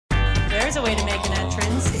There's a way to make an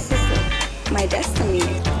entrance. This is my destiny.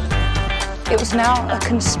 It was now a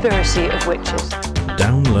conspiracy of witches.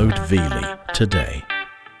 Download Veely today.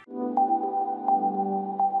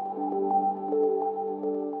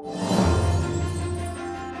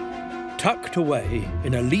 Tucked away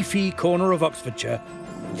in a leafy corner of Oxfordshire,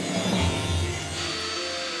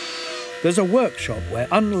 there's a workshop where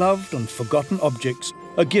unloved and forgotten objects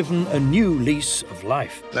are given a new lease of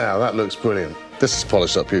life. Now, that looks brilliant. This is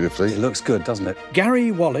polished up beautifully. It looks good, doesn't it?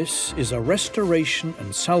 Gary Wallis is a restoration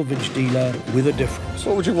and salvage dealer with a difference.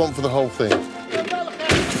 What would you want for the whole thing?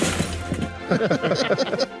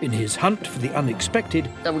 In his hunt for the unexpected,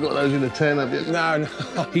 Haven't got those in a 10, have you? No.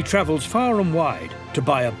 he travels far and wide to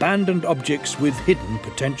buy abandoned objects with hidden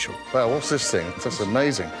potential. Wow, what's this thing? That's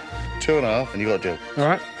amazing. 2.5, and you got a deal. All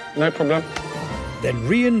right, no problem. Then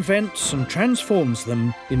reinvents and transforms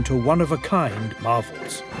them into one-of-a-kind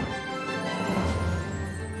marvels.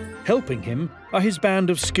 Helping him are his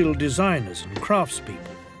band of skilled designers and craftspeople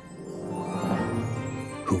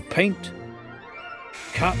who paint,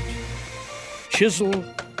 cut, chisel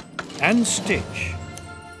and stitch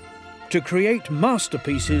to create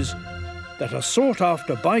masterpieces that are sought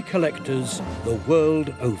after by collectors the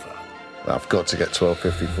world over. I've got to get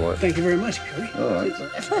 $12.50 for it. Thank you very much, Gary. All right.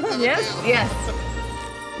 Yes.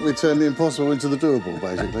 We turn the impossible into the doable,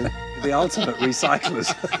 basically. The ultimate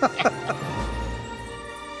recyclers.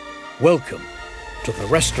 Welcome to the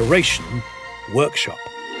Restoration Workshop.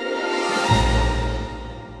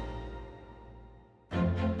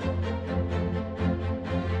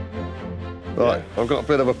 Right, I've got a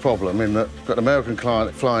bit of a problem in that I've got an American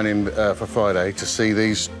client flying in for Friday to see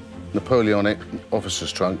these Napoleonic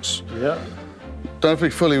officers' trunks. Yeah. Don't have to be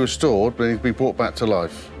fully restored, but it needs to be brought back to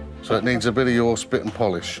life. So it needs a bit of your spit and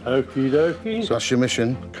polish. Okie dokie. So that's your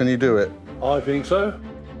mission. Can you do it? I think so.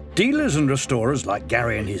 Dealers and restorers like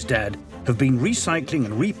Gary and his dad have been recycling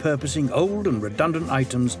and repurposing old and redundant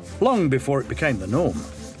items long before it became the norm.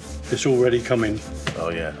 It's already coming. Oh,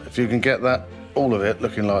 yeah. If you can get that, all of it,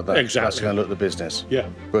 looking like that, Exactly. that's going to look the business. Yeah.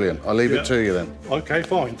 Brilliant. I'll leave it to you then. OK,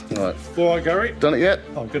 fine. All right. All right, Gary. Done it yet?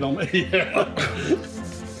 Oh, good on me. Yeah.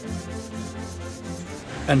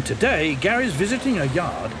 And today, Gary's visiting a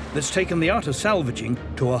yard that's taken the art of salvaging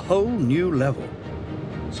to a whole new level.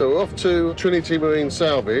 So we're off to Trinity Marine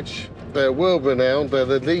Salvage. They're world-renowned. They're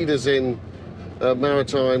the leaders in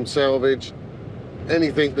maritime salvage.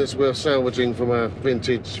 Anything that's worth salvaging from a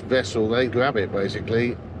vintage vessel, they grab it,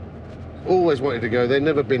 basically. Always wanted to go. They've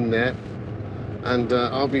never been there. And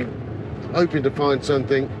I'll be hoping to find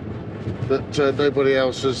something that nobody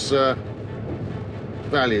else has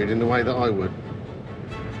valued in the way that I would.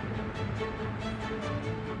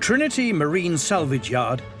 Trinity Marine Salvage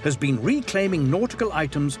Yard has been reclaiming nautical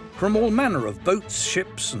items from all manner of boats,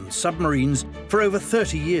 ships and submarines for over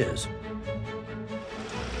 30 years.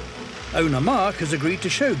 Owner Mark has agreed to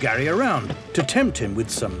show Gary around to tempt him with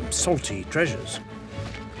some salty treasures.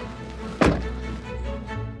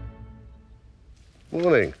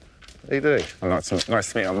 Morning. How you doing? Nice to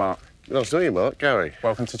meet you, Mark. Nice to meet you, Mark. Gary.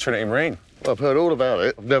 Welcome to Trinity Marine. Well, I've heard all about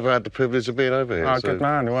it. I've never had the privilege of being over here. Oh, so... good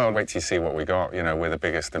man. Well, wait till you see what we got. You know, we're the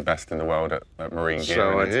biggest and best in the world at marine gear.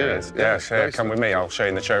 So I and hear. interiors. Yeah, sure. Come with me. I'll show you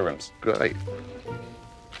in the showrooms. Great.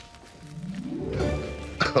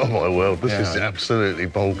 Oh, my word. This is absolutely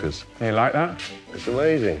bonkers. You like that? It's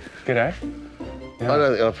amazing. Good, eh? Yeah. I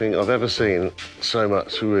don't think I've ever seen so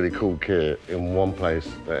much really cool gear in one place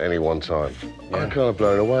at any one time. Yeah. I'm kind of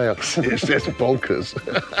blown away. It's just bonkers.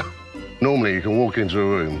 Normally, you can walk into a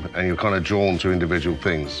room and you're kind of drawn to individual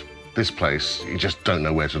things. This place, you just don't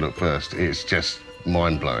know where to look first. It's just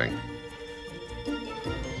mind-blowing.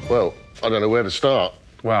 Well, I don't know where to start.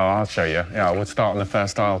 Well, I'll show you. Yeah, we'll start on the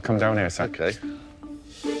first aisle. Come down here a sec. OK.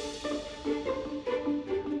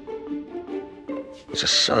 There's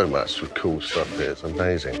just so much cool stuff here. It's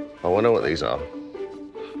amazing. Oh, I know what these are.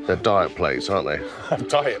 They're diet plates, aren't they?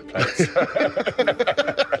 Diet plates.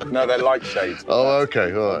 No, they're light shades. Oh,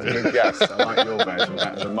 OK, all right. Good guess. I like your version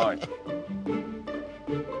better than mine.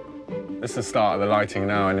 This is the start of the lighting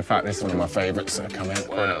now, and in fact, this is one of my favourites that have come in.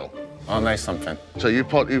 Wow. Aren't they something? So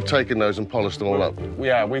you've taken those and polished them all up?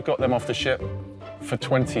 Yeah, we've got them off the ship. For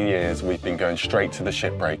 20 years, we've been going straight to the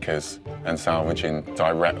shipbreakers and salvaging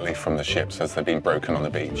directly from the ships as they've been broken on the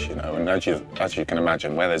beach, you know. And as you can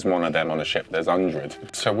imagine, where there's one of them on a ship, there's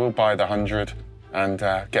 100. So we'll buy the 100 and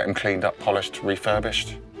get them cleaned up, polished,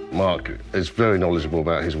 refurbished. Mark is very knowledgeable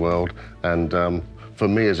about his world, and for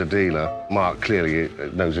me as a dealer, Mark clearly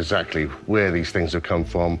knows exactly where these things have come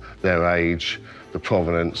from, their age, the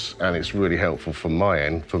provenance, and it's really helpful from my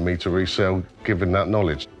end for me to resell, given that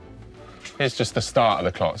knowledge. Here's just the start of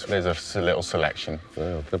the clocks. There's a little selection.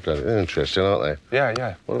 Oh, they're interesting, aren't they? Yeah,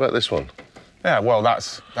 yeah. What about this one? Yeah, well,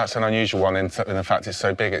 that's an unusual one in the fact it's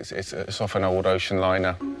so big. It's off an old ocean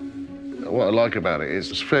liner. What I like about it is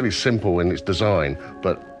it's fairly simple in its design,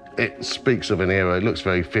 but it speaks of an era. It looks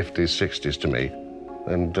very 50s, 60s to me,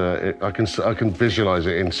 and I can visualise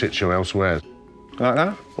it in situ elsewhere. Like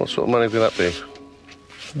that? What sort of money would that be?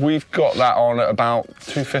 We've got that on at about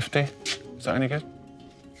 250. Is that any good?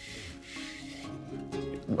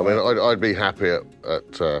 I mean, I'd be happy at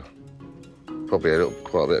probably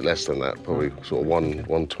quite a bit less than that, probably sort of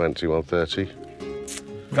 120, 130.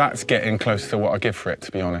 That's getting close to what I give for it,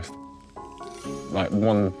 to be honest. Like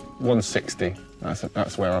 160.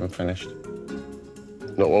 That's where I'm finished.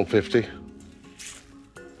 Not 150?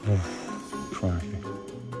 Crikey.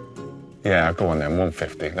 Yeah, go on then,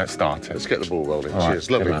 150. Let's start it. Let's get the ball rolling. All right, Cheers,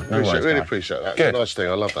 lovely. good man. No worries, Really mate. appreciate that. Good. It's a nice thing,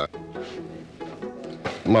 I love that.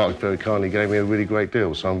 Mark very kindly gave me a really great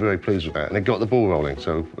deal, so I'm very pleased with that. And it got the ball rolling,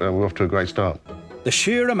 so we're off to a great start. The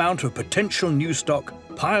sheer amount of potential new stock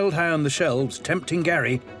piled high on the shelves tempting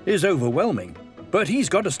Gary is overwhelming. But he's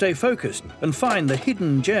got to stay focused and find the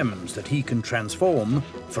hidden gems that he can transform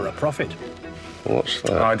for a profit. What's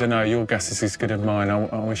that? I don't know, your guess is as good as mine.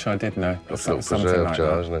 I wish I did know. That's a Something preserve like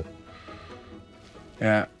jar, that. isn't it?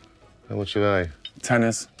 Yeah, How much are they?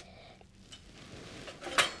 tenors.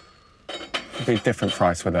 It'd be a different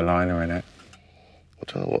price with a liner in it.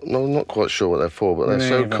 I don't know what, no, I'm not quite sure what they're for, but they're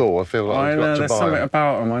so Neither. cool. I feel like I I've know, got to there's buy something them.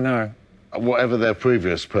 about them, I know. Whatever their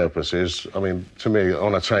previous purpose is, I mean, to me,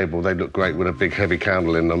 on a table, they look great with a big, heavy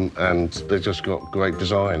candle in them, and they've just got great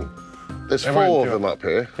design. There's They won't four of do them it. up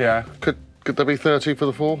here. Yeah. Could there be 30 for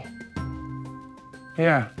the four?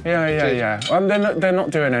 Yeah. They're not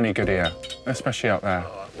doing any good here, especially up there.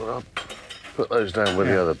 Well, I'll put those down with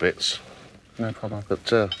the other bits. No problem. But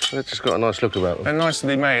they've just got a nice look about them. They're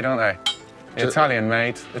nicely made, aren't they? Italian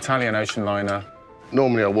made, Italian ocean liner.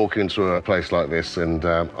 Normally I walk into a place like this and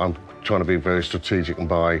I'm trying to be very strategic and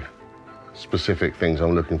buy specific things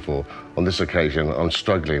I'm looking for. On this occasion, I'm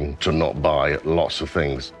struggling to not buy lots of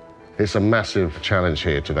things. It's a massive challenge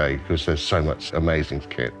here today because there's so much amazing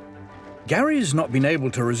kit. Gary's not been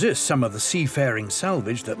able to resist some of the seafaring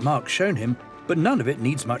salvage that Mark's shown him, but none of it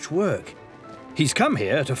needs much work. He's come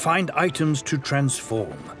here to find items to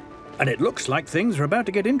transform, and it looks like things are about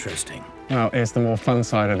to get interesting. Well, here's the more fun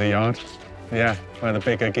side of the yard. Yeah, where the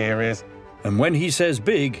bigger gear is. And when he says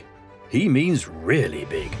big, he means really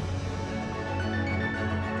big.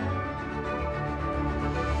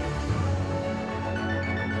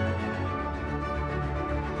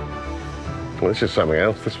 Well, this is something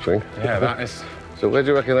else, this thing. Yeah, that is... So where do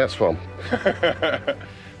you reckon that's from?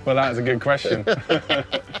 Well, that's a good question.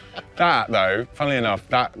 That, though, funnily enough,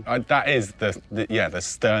 that is the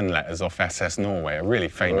stern letters off SS Norway, a really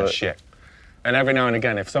famous ship. And every now and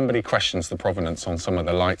again, if somebody questions the provenance on some of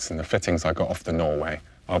the lights and the fittings I got off the Norway,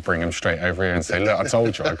 I'll bring them straight over here and say, look, I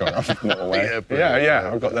told you I got it off Norway.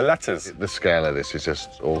 Yeah, I've got the letters. The scale of this is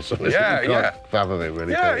just awesome. Yeah, You can't fathom it,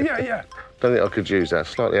 really. Yeah, can you? yeah. Don't think I could use that.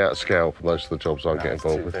 Slightly out of scale for most of the jobs I get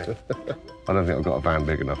involved with. I don't think I've got a van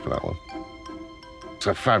big enough for that one. It's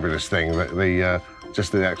a fabulous thing.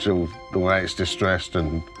 Just the way it's distressed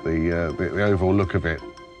and the overall look of it.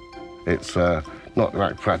 It's not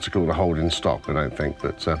that practical to hold in stock, I don't think,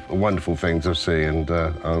 but a wonderful thing to see and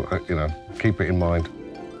you know, keep it in mind.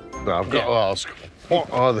 But I've got to ask, what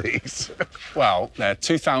are these? Well, they're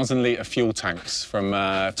 2,000-litre fuel tanks from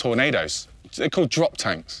Tornadoes. They're called drop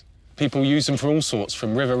tanks. People use them for all sorts,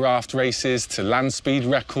 from river raft races to land speed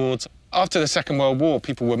records. After the Second World War,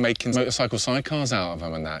 people were making motorcycle sidecars out of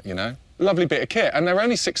them and that, you know? Lovely bit of kit, and they're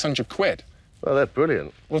only 600 quid. Well, they're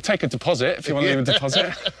brilliant. We'll take a deposit if you want to leave a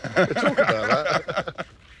deposit. Talk about that.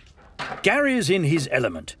 Gary is in his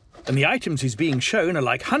element, and the items he's being shown are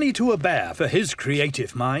like honey to a bear for his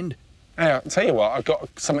creative mind. Hey, I'll tell you what, I've got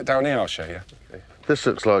something down here I'll show you. This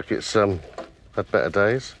looks like it's had better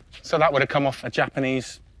days. So that would have come off a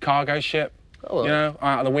Japanese cargo ship, Oh, well. you know,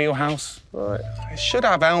 out of the wheelhouse. Right. It should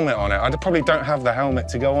have helmet on it. I probably don't have the helmet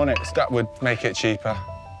to go on it. So that would make it cheaper.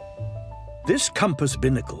 This compass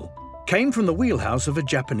binnacle came from the wheelhouse of a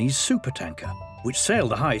Japanese supertanker, which sailed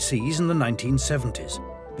the high seas in the 1970s.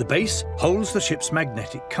 The base holds the ship's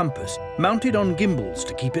magnetic compass, mounted on gimbals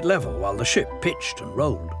to keep it level while the ship pitched and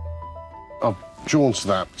rolled. I've drawn to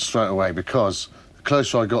that straight away because the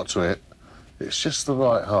closer I got to it, it's just the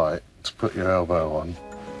right height to put your elbow on,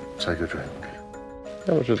 take a drink.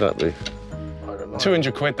 How much would that be? I don't know.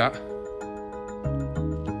 200 quid, that.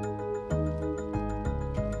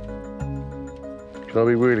 Can I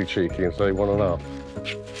be really cheeky and say 1.5?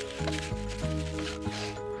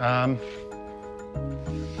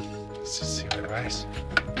 Let's just base.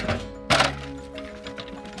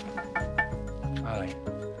 Ali.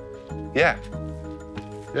 Yeah.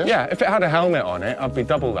 Yeah, if it had a helmet on it, I'd be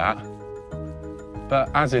double that. But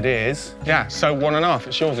as it is, yeah, so 1.5.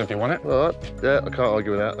 It's yours if you want it. All right. Yeah, I can't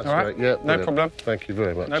argue with that. That's all right. great. Yeah, no brilliant. problem. Thank you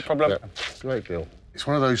very much. No problem. Yeah, great deal. It's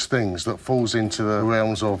one of those things that falls into the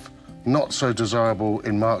realms of not so desirable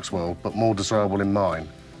in Mark's world, but more desirable in mine.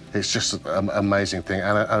 It's just an amazing thing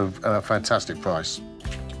and a fantastic price.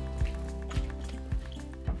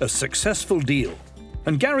 A successful deal,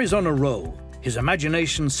 and Gary's on a roll, his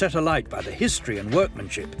imagination set alight by the history and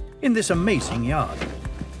workmanship in this amazing yard.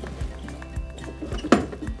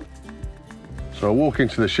 So I walk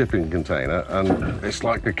into the shipping container and it's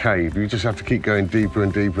like a cave. You just have to keep going deeper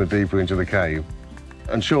and deeper and deeper into the cave.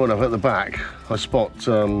 And sure enough, at the back, I spot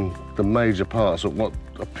the major parts of what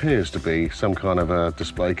appears to be some kind of a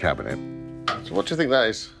display cabinet. So what do you think that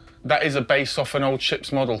is? That is a base off an old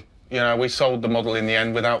ship's model. You know, we sold the model in the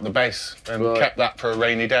end without the base and kept that for a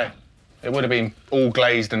rainy day. It would have been all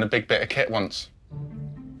glazed and a big bit of kit once.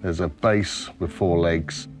 There's a base with 4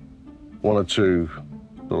 legs, 1 or 2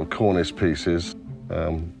 little cornice pieces.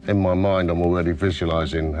 In my mind, I'm already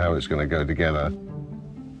visualising how it's going to go together.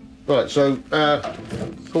 Right, so,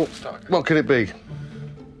 what could it be?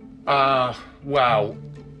 Well,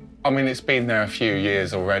 I mean, it's been there a few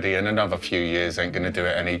years already, and another few years ain't going to do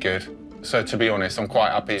it any good. So, to be honest, I'm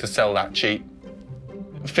quite happy to sell that cheap.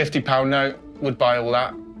 £50 note would buy all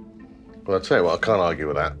that. Well, I'll tell you what, I can't argue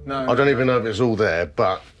with that. No, I don't even know if it's all there,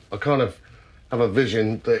 but I kind of have a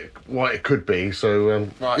vision that what it could be, so,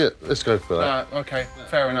 right. Yeah, let's go for that. OK,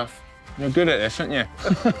 fair enough. You're good at this, aren't you?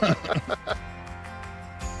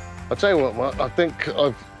 I'll tell you what, Mark, I think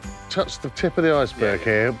I've touched the tip of the iceberg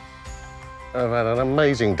here. I've had an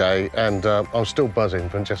amazing day, and I'm still buzzing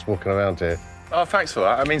from just walking around here. Oh, thanks for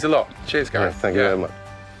that. That means a lot. Cheers, Gary. Yeah, thank you very much.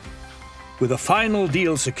 With a final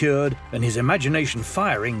deal secured and his imagination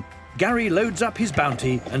firing, Gary loads up his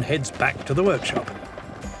bounty and heads back to the workshop.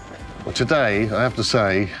 Well, today, I have to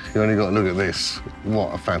say, you only got to look at this.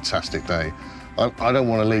 What a fantastic day. I don't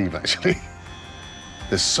want to leave, actually.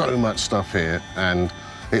 There's so much stuff here, and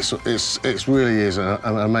it really is an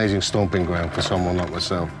amazing stomping ground for someone like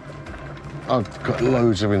myself. I've got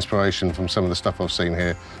loads of inspiration from some of the stuff I've seen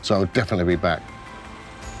here, so I'll definitely be back.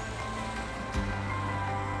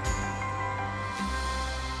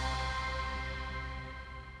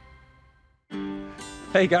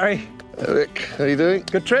 Hey, Gary. Eric, how you doing?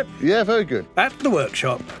 Good trip? Yeah, very good. At the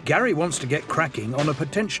workshop, Gary wants to get cracking on a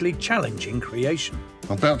potentially challenging creation.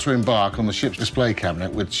 I'm about to embark on the ship's display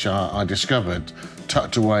cabinet, which I discovered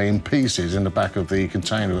tucked away in pieces in the back of the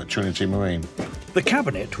container at Trinity Marine. The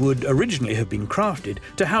cabinet would originally have been crafted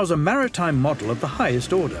to house a maritime model of the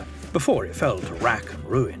highest order, before it fell to rack and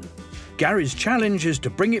ruin. Gary's challenge is to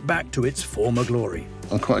bring it back to its former glory.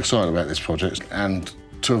 I'm quite excited about this project, and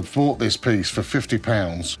to have bought this piece for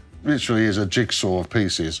 £50 literally is a jigsaw of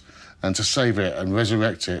pieces, and to save it and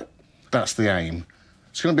resurrect it, that's the aim.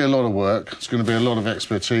 It's going to be a lot of work, it's going to be a lot of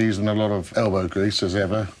expertise and a lot of elbow grease as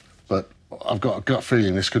ever, but I've got a gut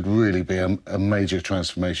feeling this could really be a major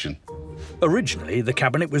transformation. Originally, the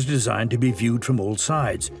cabinet was designed to be viewed from all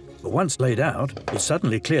sides, but once laid out, it's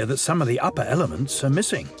suddenly clear that some of the upper elements are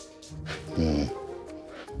missing.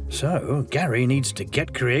 So, Gary needs to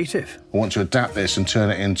get creative. I want to adapt this and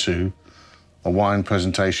turn it into a wine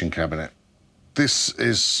presentation cabinet. This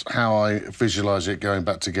is how I visualise it going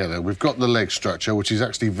back together. We've got the leg structure, which is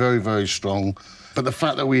actually very, very strong, but the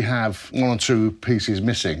fact that we have 1 or 2 pieces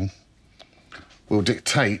missing will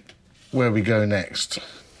dictate where we go next.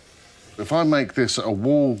 If I make this a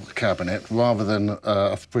wall cabinet rather than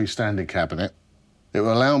a freestanding cabinet, it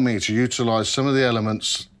will allow me to utilise some of the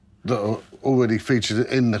elements that are already featured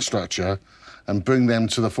in the structure and bring them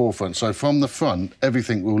to the forefront. So from the front,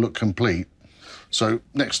 everything will look complete. So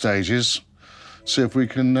next stage is see if we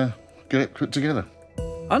can get it put together.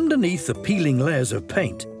 Underneath the peeling layers of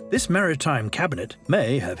paint, this maritime cabinet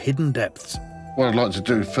may have hidden depths. What I'd like to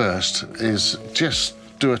do first is just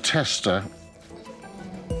do a tester.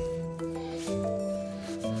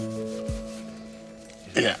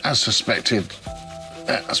 Yeah, as suspected,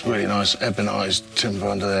 that's really nice ebonized timber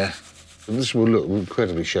under there. This will look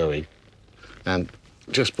incredibly showy, and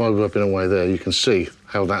just by rubbing away there, you can see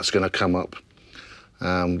how that's going to come up.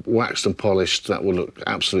 Waxed and polished, that will look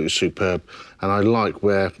absolutely superb. And I like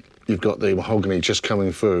where you've got the mahogany just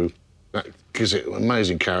coming through. That gives it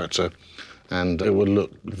amazing character, and it will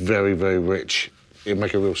look very, very rich. It'll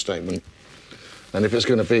make a real statement. And if it's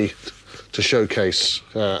going to be to showcase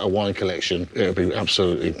a wine collection, it'll be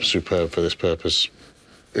absolutely superb for this purpose.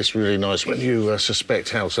 It's really nice when you suspect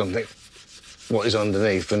how something what is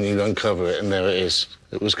underneath, and you uncover it, and there it is.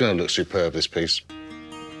 It was going to look superb, this piece.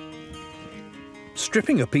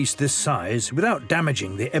 Stripping a piece this size without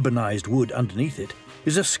damaging the ebonised wood underneath it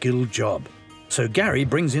is a skilled job. So Gary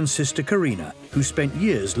brings in sister Karina, who spent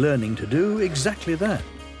years learning to do exactly that.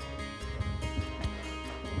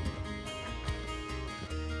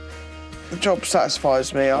 The job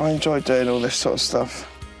satisfies me. I enjoy doing all this sort of stuff.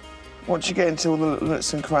 Once you get into all the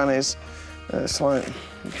nooks and crannies, it's like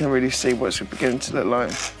you can really see what it's beginning to look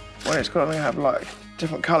like. When it's going to have like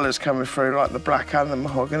different colours coming through, like the black and the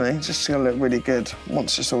mahogany, it's just going to look really good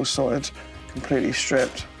once it's all sorted, completely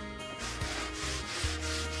stripped.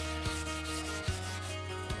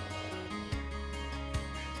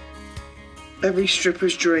 Every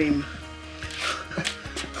stripper's dream.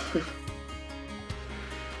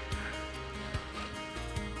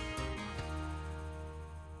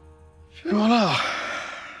 Voila!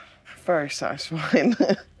 Very satisfying.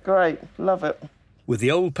 Great, love it. With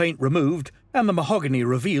the old paint removed and the mahogany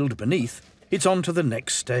revealed beneath, it's on to the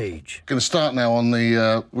next stage. Going to start now on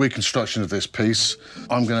the reconstruction of this piece.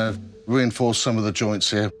 I'm going to reinforce some of the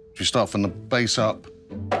joints here. You start from the base up.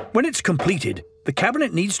 When it's completed, the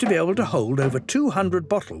cabinet needs to be able to hold over 200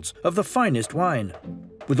 bottles of the finest wine.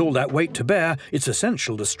 With all that weight to bear, it's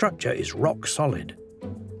essential the structure is rock solid.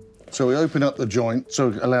 So we open up the joint so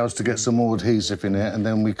it allows to get some more adhesive in it, and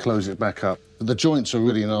then we close it back up. The joints are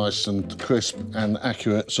really nice and crisp and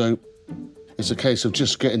accurate, so it's a case of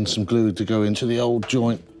just getting some glue to go into the old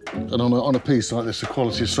joint. And on a piece like this, the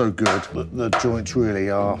quality is so good that the joints really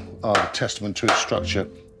are a testament to its structure.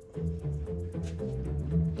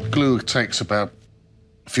 Glue takes about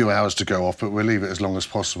a few hours to go off, but we'll leave it as long as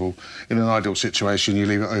possible. In an ideal situation, you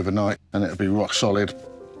leave it overnight and it'll be rock solid.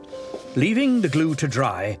 Leaving the glue to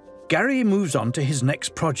dry, Gary moves on to his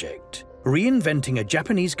next project, reinventing a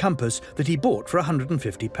Japanese compass that he bought for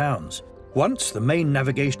 £150. Once the main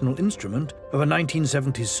navigational instrument of a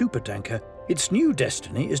 1970s supertanker, its new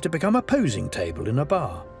destiny is to become a posing table in a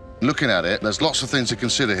bar. Looking at it, there's lots of things to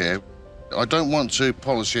consider here. I don't want to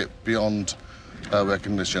polish it beyond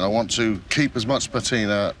recognition. I want to keep as much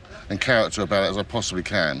patina and character about it as I possibly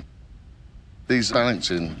can. These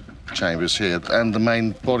balancing chambers here and the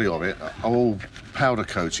main body of it are all powder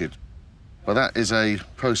coated. But that is a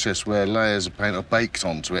process where layers of paint are baked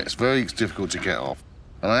onto it. It's very difficult to get off.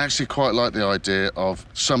 And I actually quite like the idea of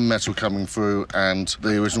some metal coming through and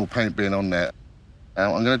the original paint being on there.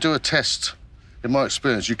 I'm going to do a test. In my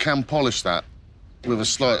experience, you can polish that with a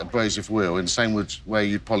slight abrasive wheel in the same way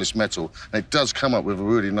you polish metal. And it does come up with a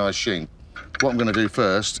really nice sheen. What I'm going to do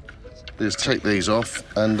first is take these off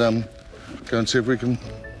and go and see if we can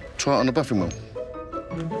try it on the buffing wheel.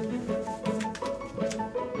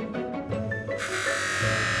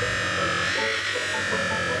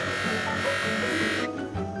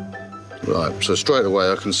 Right, so straight away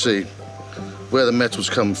I can see where the metal's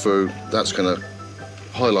come through. That's going to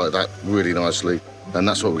highlight that really nicely, and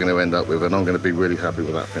that's what we're going to end up with, and I'm going to be really happy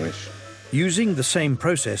with that finish. Using the same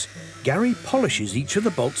process, Gary polishes each of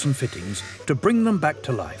the bolts and fittings to bring them back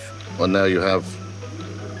to life. And now you have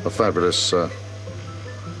a fabulous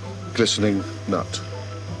glistening nut.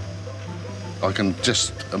 I can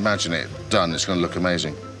just imagine it done. It's going to look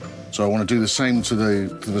amazing. So I want to do the same to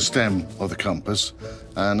the stem of the compass,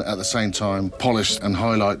 and at the same time polish and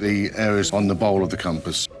highlight the areas on the bowl of the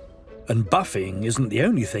compass. And buffing isn't the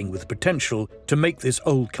only thing with potential to make this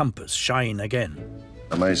old compass shine again.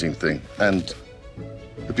 Amazing thing. And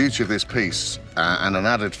the beauty of this piece, and an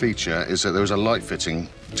added feature, is that there is a light fitting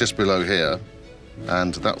just below here,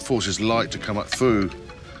 and that forces light to come up through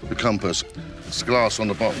the compass. It's glass on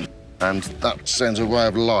the bottom, and that sends a ray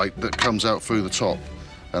of light that comes out through the top,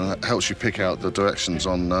 and that helps you pick out the directions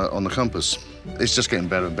on the compass. It's just getting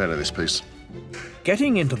better and better, this piece.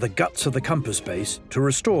 Getting into the guts of the compass base to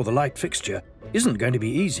restore the light fixture isn't going to be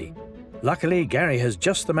easy. Luckily, Gary has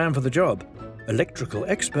just the man for the job, electrical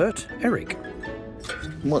expert Eric.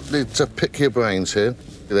 What need to pick your brains here?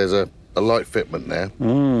 There's a light fitment there.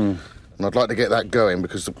 And I'd like to get that going,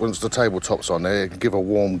 because once the tabletop's on there, it can give a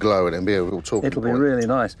warm glow and it'll be a real talking It'll be point. really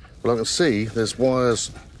nice. Well, I can see there's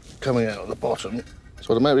wires coming out at the bottom,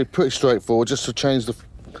 so it might be pretty straightforward just to change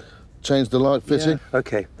the light fitting. Yeah.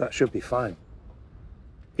 OK, that should be fine.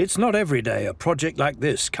 It's not every day a project like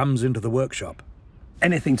this comes into the workshop.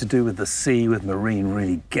 Anything to do with the sea, with marine,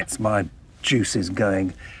 really gets my juices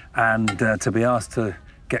going. And to be asked to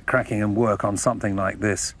get cracking and work on something like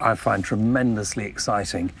this, I find tremendously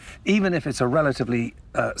exciting. Even if it's a relatively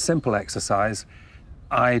simple exercise,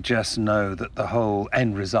 I just know that the whole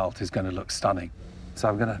end result is going to look stunning. So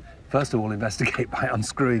I'm going to, first of all, investigate by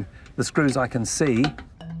unscrewing the screws I can see.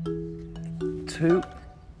 2,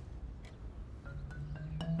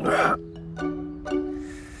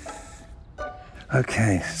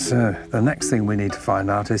 Okay, so the next thing we need to find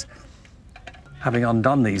out is, having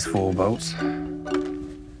undone these 4 bolts,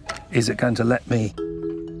 is it going to let me...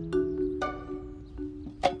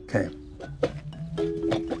 Okay.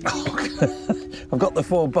 I've got the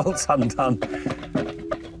 4 bolts undone.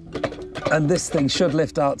 And this thing should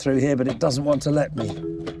lift out through here, but it doesn't want to let me.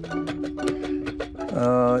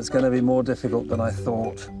 Oh, it's going to be more difficult than I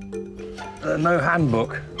thought. No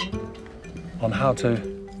handbook on how to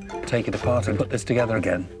take it apart and put this together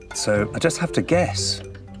again. So I just have to guess.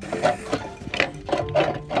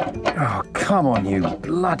 Oh, come on, you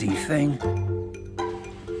bloody thing.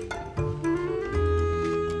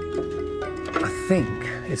 I think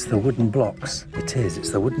it's the wooden blocks. It is,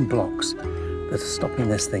 it's the wooden blocks that are stopping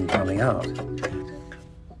this thing coming out.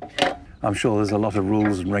 I'm sure there's a lot of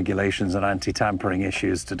rules and regulations and anti-tampering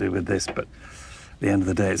issues to do with this, but at the end of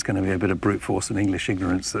the day, it's going to be a bit of brute force and English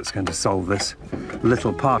ignorance that's going to solve this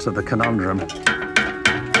little part of the conundrum.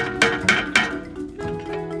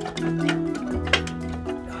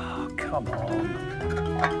 Oh, come on.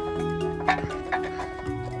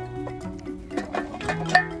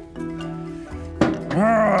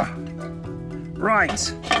 Ah,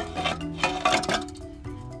 right.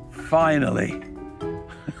 Finally.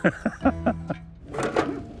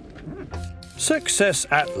 Success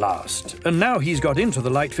at last, and now he's got into the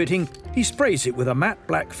light fitting, he sprays it with a matte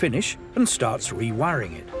black finish and starts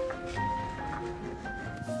rewiring it.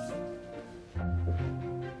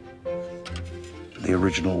 The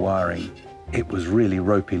original wiring, it was really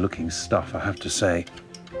ropey looking stuff, I have to say,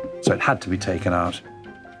 so it had to be taken out.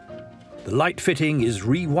 The light fitting is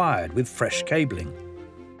rewired with fresh cabling.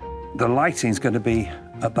 The lighting's going to be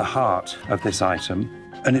at the heart of this item,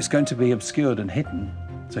 and it's going to be obscured and hidden.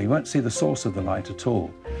 So you won't see the source of the light at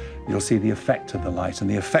all. You'll see the effect of the light, and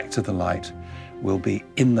the effect of the light will be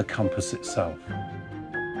in the compass itself.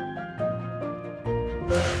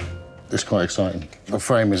 It's quite exciting. The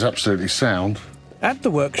frame is absolutely sound. At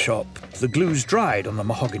the workshop, the glue's dried on the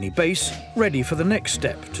mahogany base, ready for the next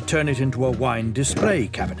step to turn it into a wine display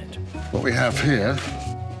cabinet. What we have here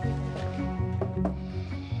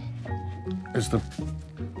is the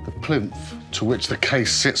plinth to which the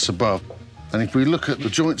case sits above. And if we look at the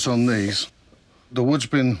joints on these, the wood's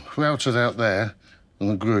been routed out there in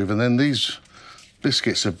the groove, and then these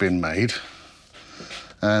biscuits have been made,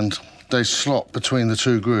 and they slot between the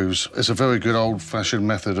 2 grooves. It's a very good old-fashioned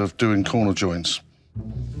method of doing corner joints.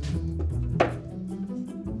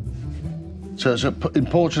 So it's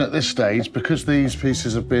important at this stage, because these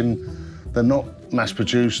pieces have been, they're not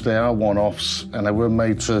mass-produced, they are one-offs, and they were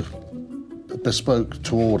made to bespoke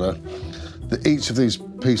to order, that each of these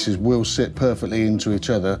pieces will sit perfectly into each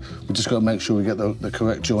other. We've just got to make sure we get the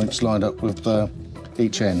correct joints lined up with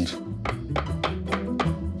each end.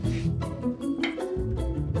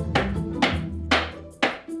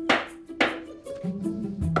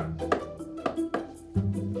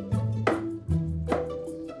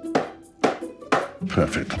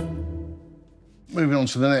 Perfect. Moving on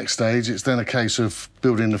to the next stage, it's then a case of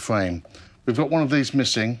building the frame. We've got one of these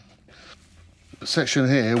missing. The section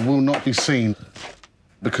here will not be seen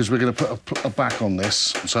because we're going to put a back on this.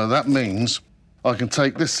 So that means I can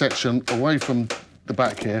take this section away from the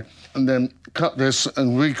back here and then cut this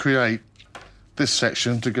and recreate this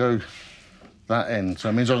section to go that end. So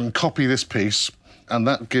it means I can copy this piece, and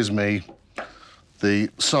that gives me the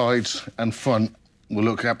sides and front will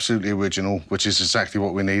look absolutely original, which is exactly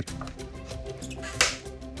what we need.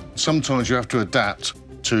 Sometimes you have to adapt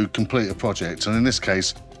to complete a project, and in this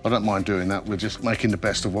case, I don't mind doing that. We're just making the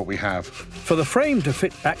best of what we have. For the frame to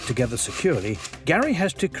fit back together securely, Gary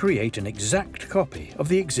has to create an exact copy of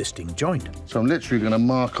the existing joint. So I'm literally going to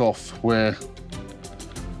mark off where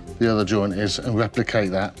the other joint is and replicate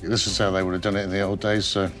that. This is how they would have done it in the old days.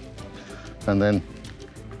 So, and then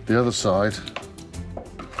the other side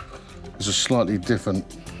is a slightly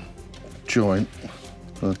different joint.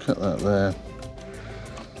 I'll cut that there.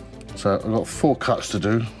 So I've got 4 cuts to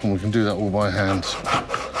do, and we can do that all by hand.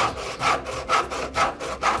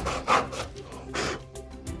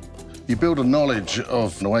 You build a knowledge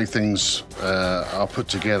of the way things are put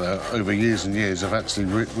together over years and years of actually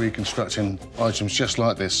reconstructing items just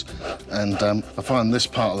like this. And I find this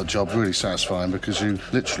part of the job really satisfying because you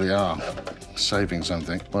literally are saving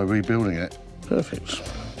something by rebuilding it. Perfect.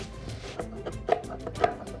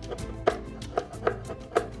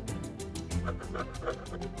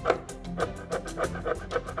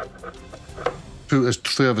 There's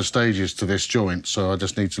 3 other stages to this joint, so I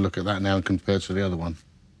just need to look at that now and compare to the other one.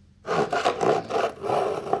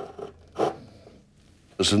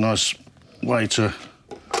 It's a nice way to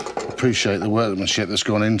appreciate the workmanship that's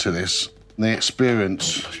gone into this. The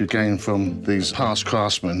experience you gain from these past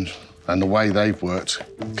craftsmen and the way they've worked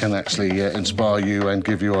can actually inspire you and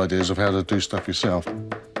give you ideas of how to do stuff yourself.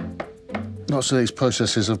 Lots of these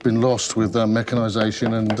processes have been lost with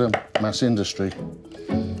mechanisation and mass industry.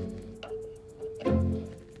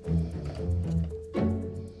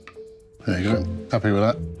 There you go, happy with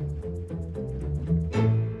that.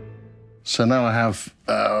 So now I have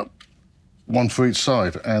one for each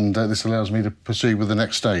side, and this allows me to proceed with the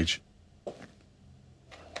next stage.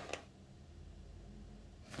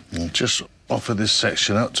 And just offer this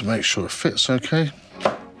section out to make sure it fits okay.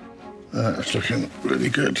 It's looking really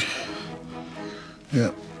good.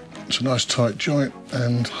 Yeah, it's a nice tight joint,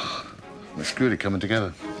 and it's really coming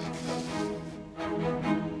together.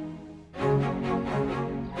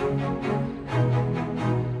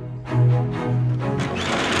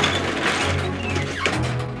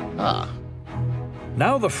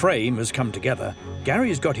 Now the frame has come together,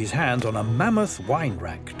 Gary's got his hands on a mammoth wine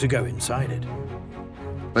rack to go inside it.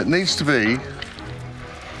 It needs to be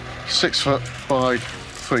 6 foot by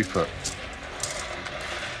 3 foot.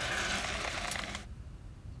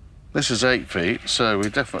 This is 8 feet, so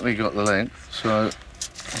we've definitely got the length, so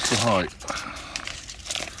what's the height?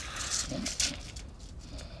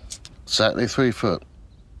 Exactly 3 foot.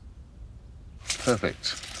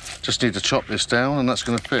 Perfect. Just need to chop this down and that's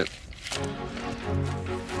going to fit.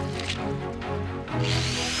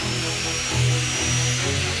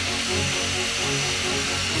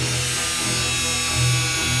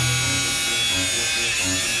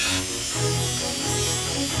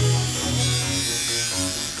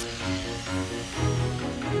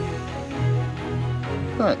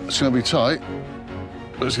 Right, it's going to be tight,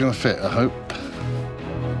 but it's going to fit, I hope.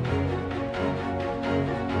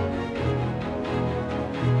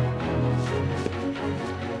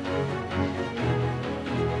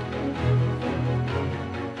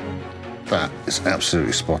 That is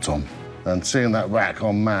absolutely spot on. And seeing that rack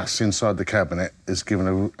en masse inside the cabinet is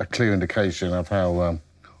giving a clear indication of how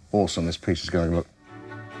awesome this piece is going to look.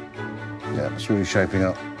 Yeah, it's really shaping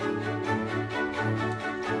up.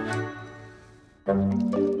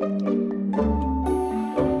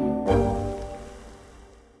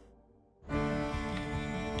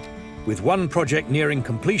 With one project nearing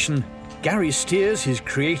completion, Gary steers his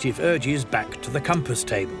creative urges back to the compass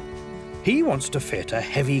table. He wants to fit a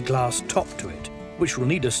heavy glass top to it, which will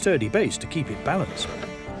need a sturdy base to keep it balanced.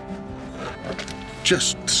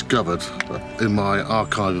 Just discovered in my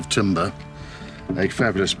archive of timber a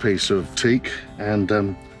fabulous piece of teak, and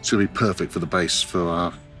it's going to be perfect for the base for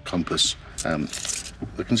our compass.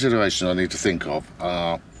 The considerations I need to think of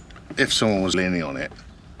are if someone was leaning on it,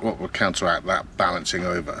 what would counteract that balancing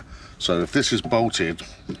over? So if this is bolted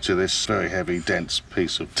to this very heavy, dense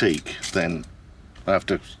piece of teak, then I have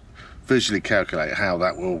to visually calculate how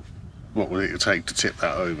that will, what will it take to tip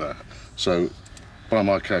that over. So by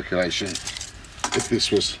my calculation, if this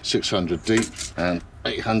was 600 deep and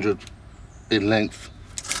 800 in length,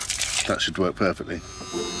 that should work perfectly.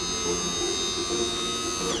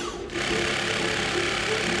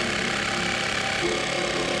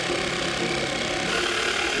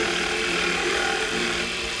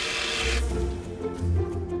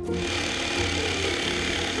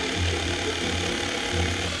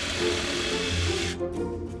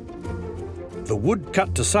 The wood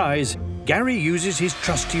cut to size, Gary uses his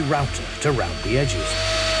trusty router to round the edges.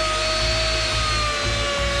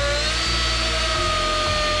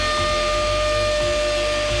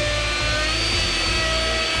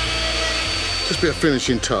 Just be a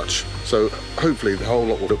finishing touch, so hopefully the whole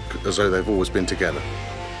lot will look as though they've always been together.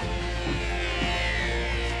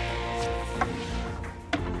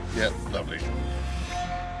 Yep, lovely.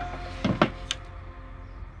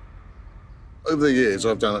 Over the years,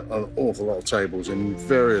 I've done an awful lot of tables in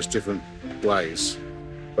various different ways,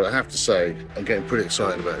 but I have to say, I'm getting pretty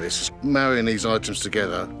excited about this. Marrying these items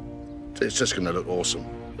together, it's just going to look awesome.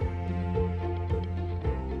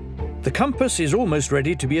 The compass is almost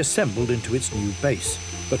ready to be assembled into its new base,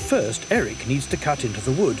 but first Eric needs to cut into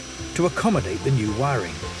the wood to accommodate the new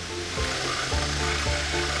wiring.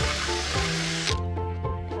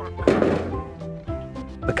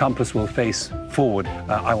 The compass will face forward.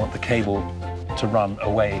 I want the cable to run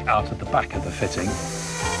away out at the back of the fitting.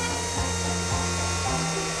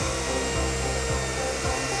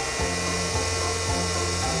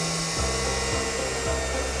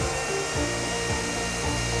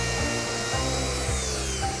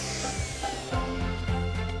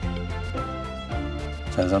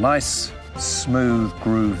 So there's a nice smooth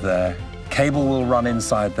groove there. Cable will run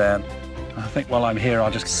inside there. I think while I'm here, I'll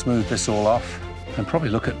just smooth this all off and probably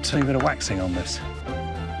look at a bit of waxing on this.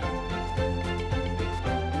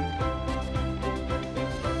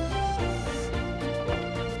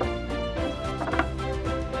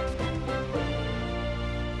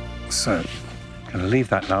 So I'm going to leave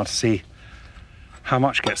that now to see how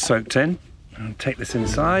much gets soaked in. And take this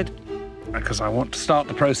inside because I want to start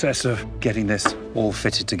the process of getting this all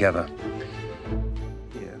fitted together.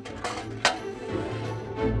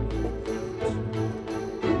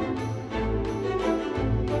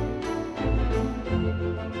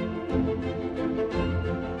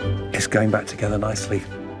 It's going back together nicely.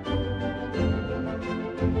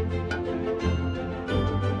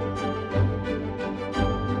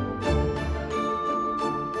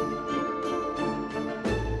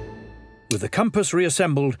 With the compass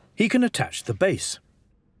reassembled, he can attach the base.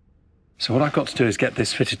 So what I've got to do is get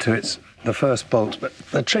this fitted to the first bolt, but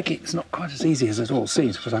the trick is not quite as easy as it all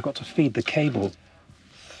seems because I've got to feed the cable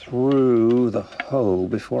through the hole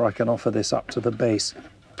before I can offer this up to the base.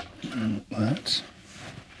 That.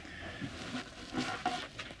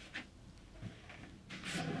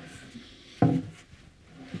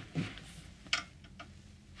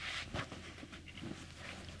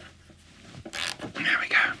 There we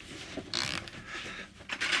go.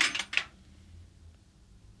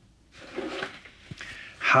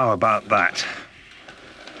 How about that?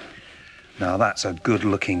 Now that's a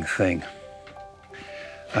good-looking thing.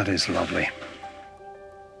 That is lovely.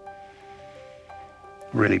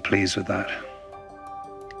 Really pleased with that.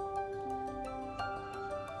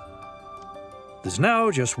 There's now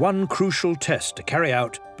just one crucial test to carry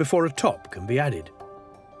out before a top can be added.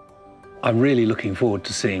 I'm really looking forward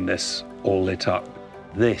to seeing this all lit up.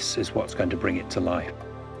 This is what's going to bring it to life.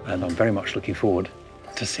 And I'm very much looking forward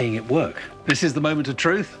to seeing it work. This is the moment of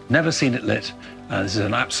truth. Never seen it lit. This is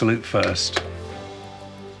an absolute first.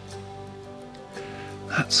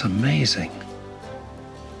 That's amazing.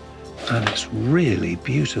 And it's really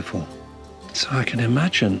beautiful. So I can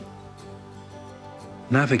imagine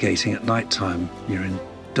navigating at night time. You're in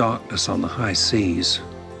darkness on the high seas.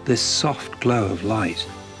 This soft glow of light.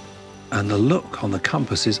 And the look on the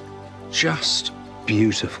compass is just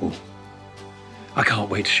beautiful. I can't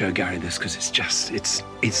wait to show Gary this because it's just, it's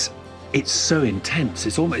so intense.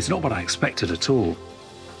 It's not what I expected at all.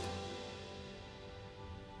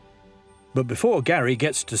 But before Gary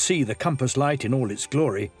gets to see the compass light in all its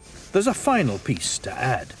glory, there's a final piece to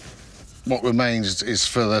add. What remains is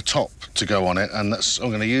for the top to go on it, and I'm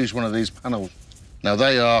going to use one of these panels. Now,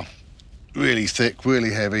 they are really thick,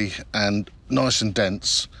 really heavy, and nice and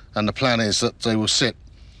dense, and the plan is that they will sit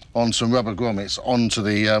on some rubber grommets onto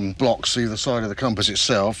the blocks either side of the compass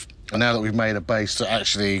itself. And now that we've made a base that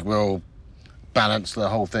actually will balance the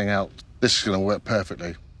whole thing out, this is going to work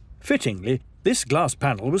perfectly. Fittingly, this glass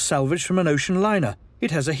panel was salvaged from an ocean liner.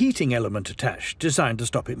 It has a heating element attached, designed to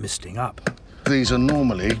stop it misting up. These are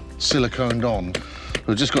normally siliconed on.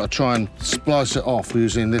 We've just got to try and splice it off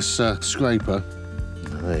using this scraper.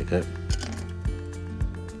 There you go.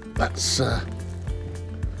 That's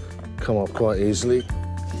come off quite easily.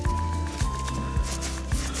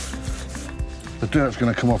 The dirt's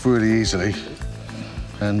going to come off really easily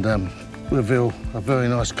and reveal a very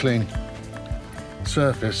nice clean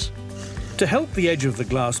surface. To help the edge of the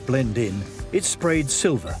glass blend in, it's sprayed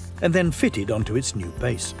silver and then fitted onto its new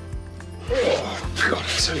base. Oh, God,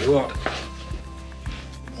 I tell you what.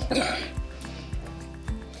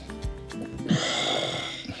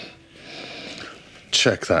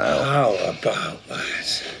 Check that out. How about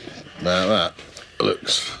that? Now that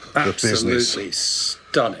looks the business. Absolutely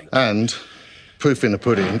stunning. And proof in the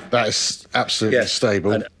pudding, that is absolutely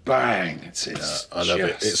stable. And bang, it's I love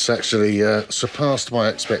it. It's actually surpassed my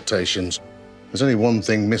expectations. There's only one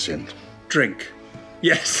thing missing. Drink.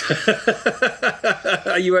 Yes.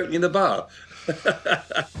 Are you opening the bar?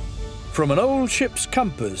 From an old ship's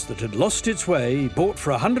compass that had lost its way, bought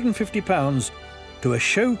for £150, to a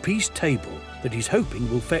showpiece table that he's hoping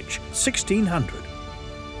will fetch $1,600.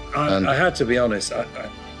 I had to be honest,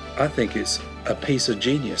 I think it's a piece of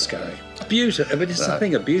genius, Gary. Beauty, I mean, it's a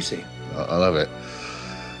thing of beauty. I love it.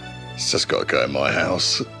 It's just got to go in my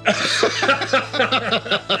house.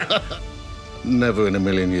 Never in a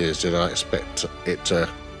million years did I expect it to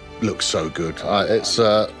look so good. It's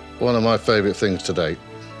one of my favourite things to date.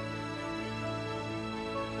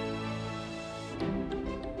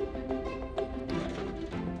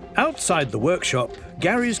 Outside the workshop,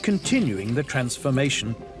 Gary's continuing the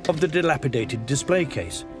transformation of the dilapidated display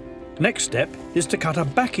case. Next step is to cut a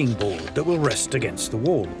backing board that will rest against the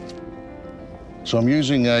wall. So I'm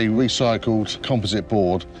using a recycled composite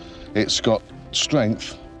board. It's got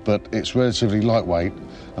strength, but it's relatively lightweight,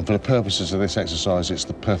 and for the purposes of this exercise, it's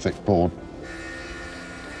the perfect board.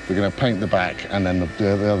 We're going to paint the back, and then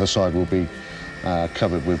the other side will be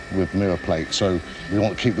covered with mirror plate. So we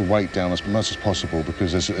want to keep the weight down as much as possible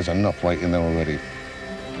because there's enough weight in there already.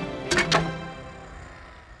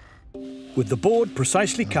 With the board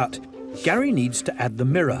precisely cut, Gary needs to add the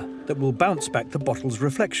mirror that will bounce back the bottle's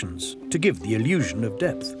reflections to give the illusion of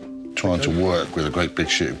depth. Trying to work with a great big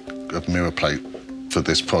sheet of mirror plate for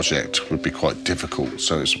this project would be quite difficult,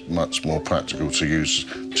 so it's much more practical to use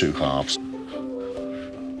 2 halves.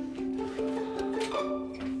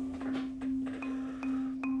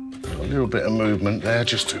 A little bit of movement there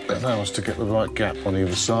just to allow us to get the right gap on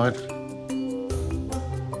either side.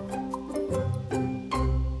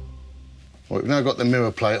 Well, we've now got the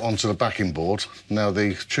mirror plate onto the backing board. Now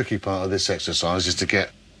the tricky part of this exercise is to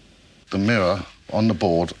get the mirror on the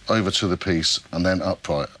board over to the piece and then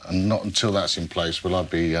upright, and not until that's in place will I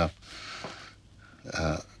be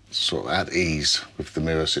sort of at ease with the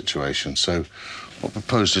mirror situation. So what I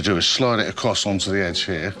propose to do is slide it across onto the edge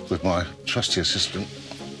here with my trusty assistant.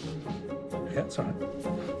 Yeah, that's all right.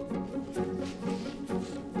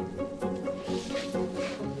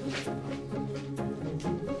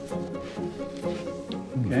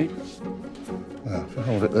 Okay. Now, if I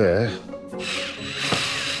hold it there.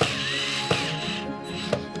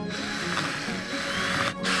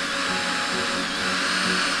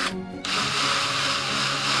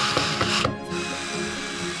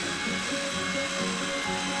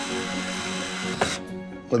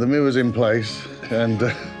 Well, the mirror's in place, and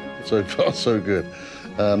so far so good.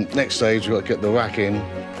 Next stage, we've got to get the rack in.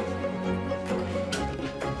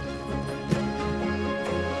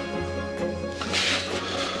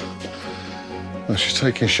 Well, she's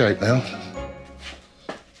taking shape now.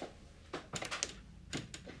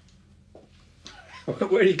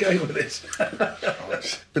 Where are you going with this?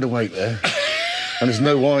 Bit of weight there, and there's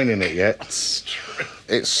no wine in it yet.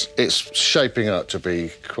 It's shaping up to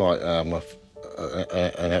be quite an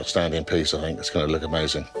outstanding piece. I think it's going to look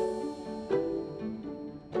amazing.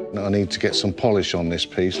 Now I need to get some polish on this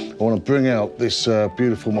piece. I want to bring out this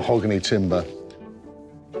beautiful mahogany timber.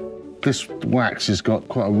 This wax has got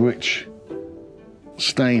quite a rich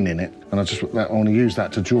stain in it, and I want to use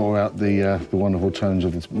that to draw out the wonderful tones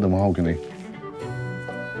of the mahogany.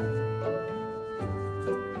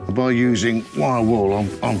 By using wire wool,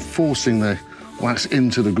 I'm forcing the wax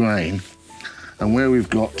into the grain, and where we've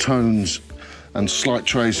got tones and slight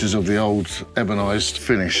traces of the old ebonised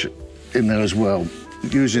finish in there as well,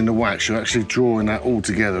 using the wax, you're actually drawing that all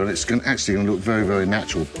together, and it's actually going to look very, very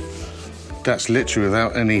natural. That's literally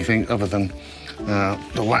without anything other than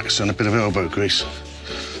the wax and a bit of elbow grease.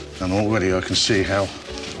 And already I can see how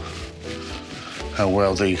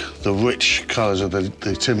well the rich colours of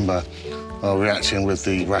the timber are reacting with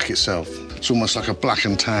the rack itself. It's almost like a black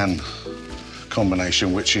and tan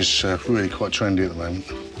combination, which is really quite trendy at the moment.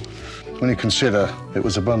 When you consider it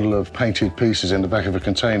was a bundle of painted pieces in the back of a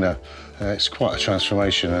container, it's quite a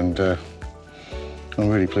transformation, and I'm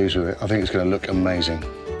really pleased with it. I think it's going to look amazing.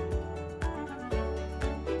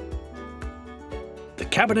 The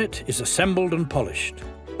cabinet is assembled and polished,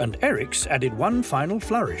 and Eric's added one final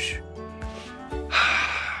flourish.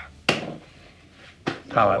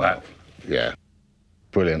 How about that? Yeah,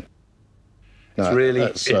 brilliant. No, It's really,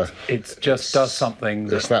 it just does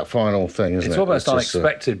something. It's that final thing, isn't it? It's almost just,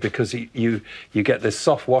 unexpected because you get this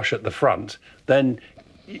soft wash at the front, then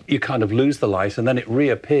you kind of lose the light, and then it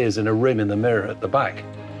reappears in a rim in the mirror at the back.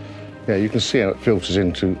 Yeah, you can see how it filters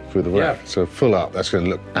through the rack. Yeah. So full up, that's going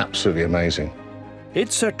to look absolutely amazing.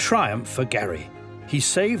 It's a triumph for Gary. He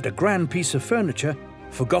saved a grand piece of furniture,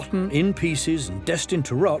 forgotten in pieces and destined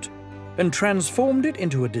to rot, and transformed it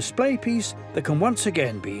into a display piece that can once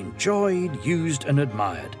again be enjoyed, used and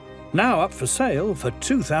admired. Now up for sale for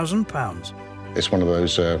 £2,000. It's one of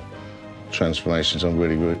those transformations I'm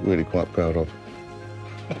really, really quite proud of.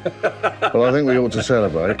 Well, I think we ought to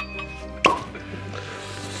celebrate.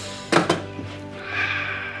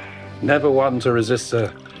 Never one to resist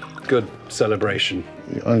a good celebration.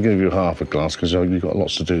 I'm going to give you half a glass because you've got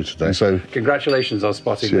lots to do today. So congratulations on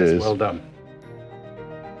spotting cheers. this. Well done.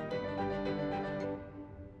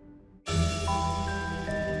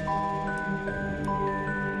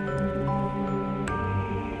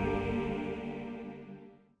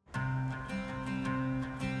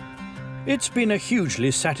 It's been a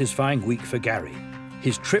hugely satisfying week for Gary.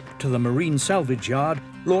 His trip to the marine salvage yard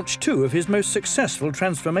launched 2 of his most successful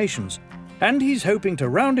transformations, and he's hoping to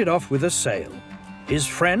round it off with a sale. His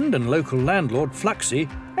friend and local landlord Fluxy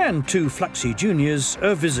and 2 Fluxy juniors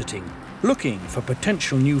are visiting, looking for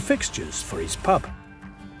potential new fixtures for his pub.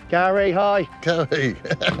 Gary, hi. Gary.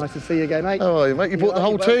 Nice to see you again, mate. How are you, mate? You brought the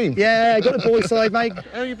whole team? Yeah, got the boys' side, mate.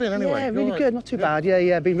 How you been, anyway? Yeah, really good. Not too bad.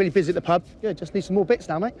 Yeah. Been really busy at the pub. Yeah, just need some more bits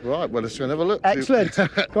now, mate. Right, well, let's go and have a look. Excellent. Go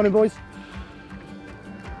on in, boys.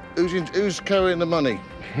 Who's carrying the money?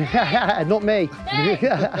 Not me.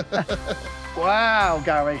 Wow,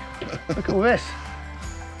 Gary. Look at all this.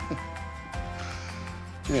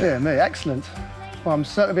 Dear me, excellent. Well, I'm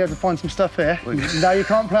certain to be able to find some stuff here. No, you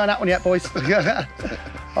can't play on that one yet, boys.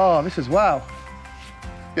 Oh, this is wow.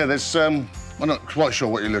 Yeah, there's, I'm not quite sure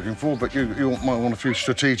what you're looking for, but you might want a few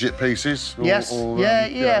strategic pieces. Yes,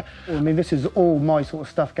 yeah. Well, I mean, this is all my sort of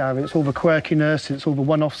stuff, Gary. It's all the quirkiness, it's all the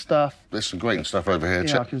one-off stuff. There's some great stuff over here, Yeah,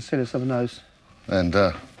 chap. I can see some of those. And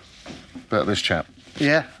about this chap.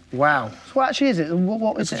 Yeah, wow. So what actually is it?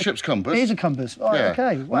 What is it? It's a ship's compass. It is a compass. Oh, yeah.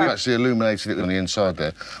 OK, wow. We've actually illuminated it on the inside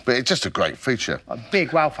there, but it's just a great feature. A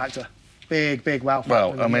big wow factor. Big wow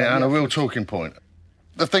factor. Well, I mean, and a real talking point.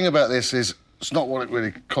 The thing about this is, it's not what it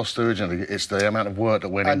really cost originally, it's the amount of work that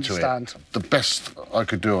went into it. The best I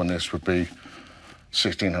could do on this would be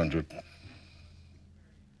 1,600.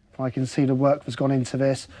 I can see the work that's gone into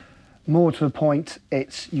this. More to the point,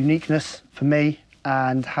 its uniqueness for me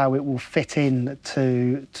and how it will fit in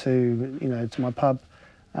to my pub.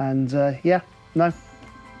 And yeah, no,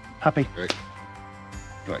 happy.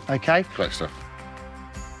 Great. OK. Great stuff.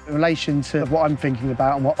 In relation to what I'm thinking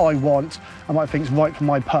about and what I want and what I think is right for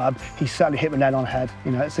my pub, he's certainly hit the nail on the head.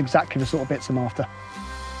 You know, it's exactly the sort of bits I'm after.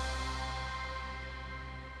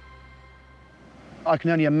 I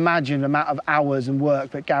can only imagine the amount of hours and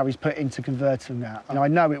work that Gary's put into converting that. And I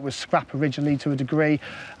know it was scrap originally to a degree,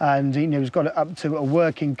 and he's got it up to a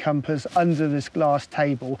working compass under this glass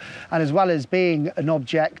table. And as well as being an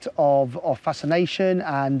object of fascination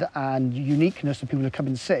and uniqueness for people to come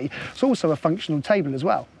and see, it's also a functional table as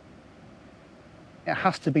well. It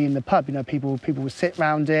has to be in the pub, people will sit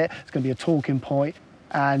round it, it's going to be a talking point.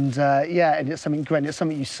 And yeah, and it's something great, and it's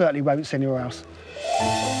something you certainly won't see anywhere else.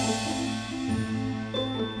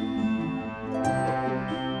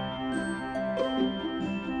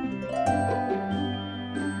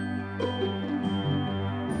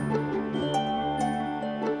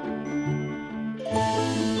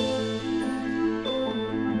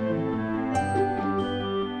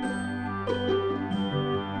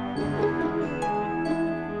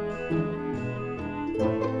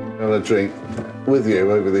 A drink with you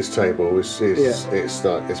over this table it's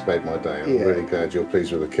made my day. I'm really glad you're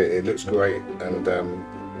pleased with the kit. It looks great, and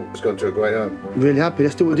it's gone to a great home. Really happy.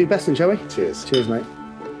 Let's do what we do best then, shall we? Cheers. Cheers, mate.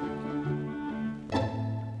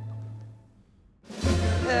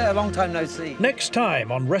 Yeah, long time no see. Next time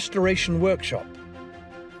on Restoration Workshop.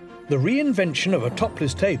 The reinvention of a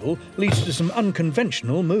topless table leads to some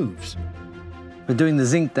unconventional moves. We're doing the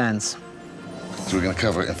zinc dance. So we're going to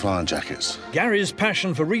cover it in flying jackets. Gary's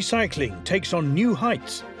passion for recycling takes on new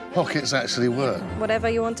heights. Pockets actually work. Whatever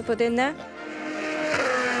you want to put in there.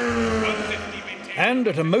 And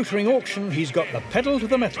at a motoring auction, he's got the pedal to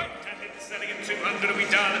the metal. Selling at 200, are we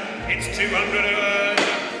done? It's 200.